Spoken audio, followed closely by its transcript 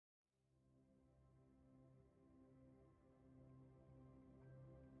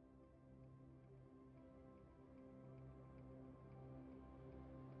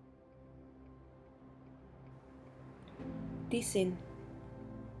Dicen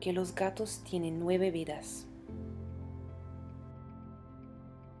que los gatos tienen 9 vidas.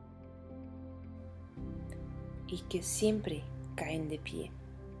 Y que siempre caen de pie.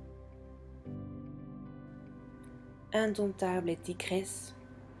 Indomptable tigresse,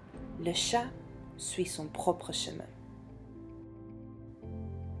 le chat suit son propre chemin.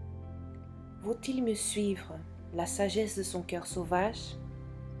 Vaut-il mieux suivre la sagesse de son cœur sauvage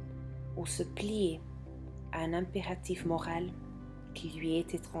ou se plier à un impératif moral qui lui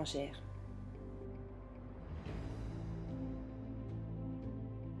est étrangère?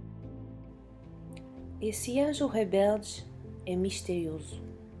 Esse anjo rebelde é misterioso,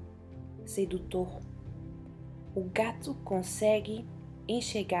 sedutor. O gato consegue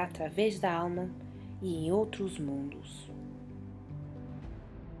enxergar através da alma e em outros mundos.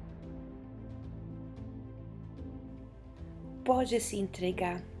 Pode se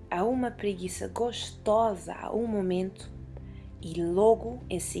entregar a uma preguiça gostosa a um momento e logo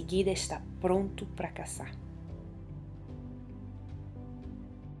em seguida está pronto para caçar.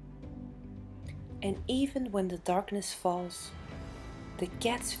 And even when the darkness falls, the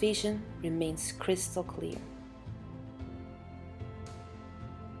cat's vision remains crystal clear.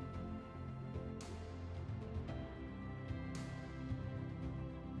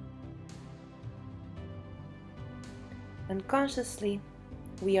 Unconsciously,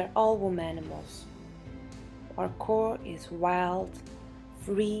 we are all womb animals. Our core is wild,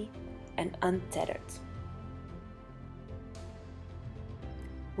 free, and untethered.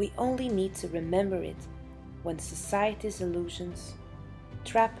 We only need to remember it when society's illusions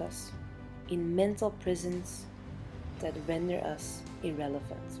trap us in mental prisons that render us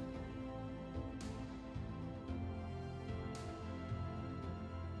irrelevant.